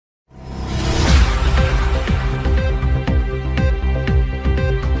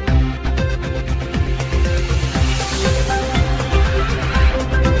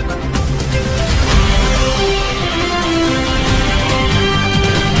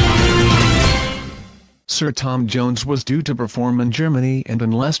Sir Tom Jones was due to perform in Germany and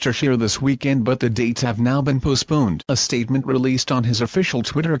in Leicestershire this weekend, but the dates have now been postponed. A statement released on his official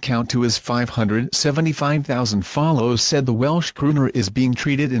Twitter account to his 575,000 followers said the Welsh crooner is being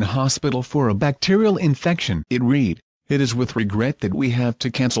treated in hospital for a bacterial infection. It read, "It is with regret that we have to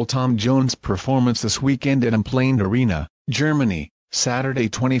cancel Tom Jones' performance this weekend at Postponed Arena, Germany, Saturday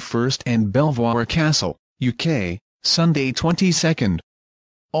 21st and Belvoir Castle, UK, Sunday 22nd.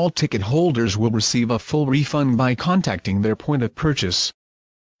 All ticket holders will receive a full refund by contacting their point of purchase."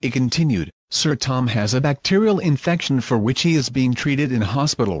 It continued, "Sir Tom has a bacterial infection for which he is being treated in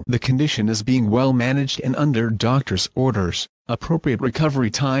hospital. The condition is being well managed and under doctor's orders. Appropriate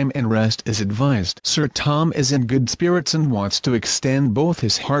recovery time and rest is advised." Sir Tom is in good spirits and wants to extend both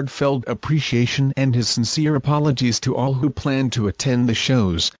his heartfelt appreciation and his sincere apologies to all who plan to attend the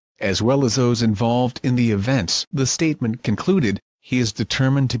shows, as well as those involved in the events. The statement concluded, "He is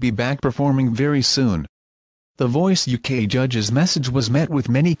determined to be back performing very soon." The Voice UK judge's message was met with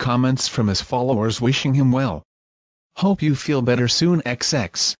many comments from his followers wishing him well. "Hope you feel better soon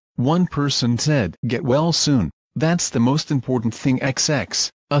XX, one person said. "Get well soon, that's the most important thing XX,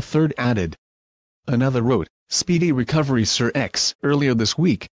 a third added. Another wrote, "Speedy recovery Sir X." Earlier this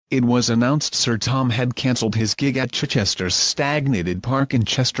week, it was announced Sir Tom had cancelled his gig at Chichester's Stagnated Park in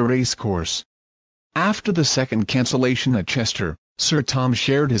Chester Racecourse. After the second cancellation at Chester, Sir Tom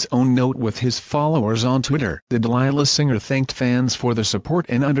shared his own note with his followers on Twitter. The Delilah singer thanked fans for their support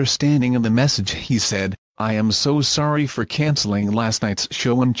and understanding in the message. He said, "I am so sorry for cancelling last night's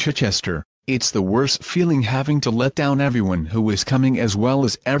show in Chichester. It's the worst feeling having to let down everyone who is coming as well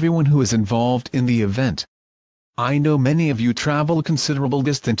as everyone who is involved in the event. I know many of you travel considerable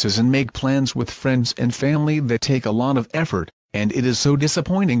distances and make plans with friends and family that take a lot of effort, and it is so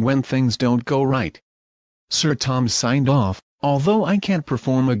disappointing when things don't go right." Sir Tom signed off, "Although I can't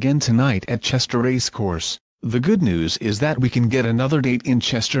perform again tonight at Chester Racecourse, the good news is that we can get another date in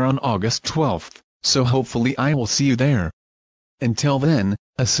Chester on August 12th, so hopefully I will see you there. Until then,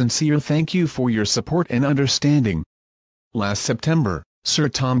 a sincere thank you for your support and understanding." Last September, Sir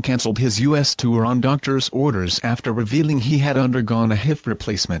Tom cancelled his US tour on doctor's orders after revealing he had undergone a hip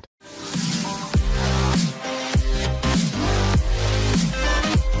replacement.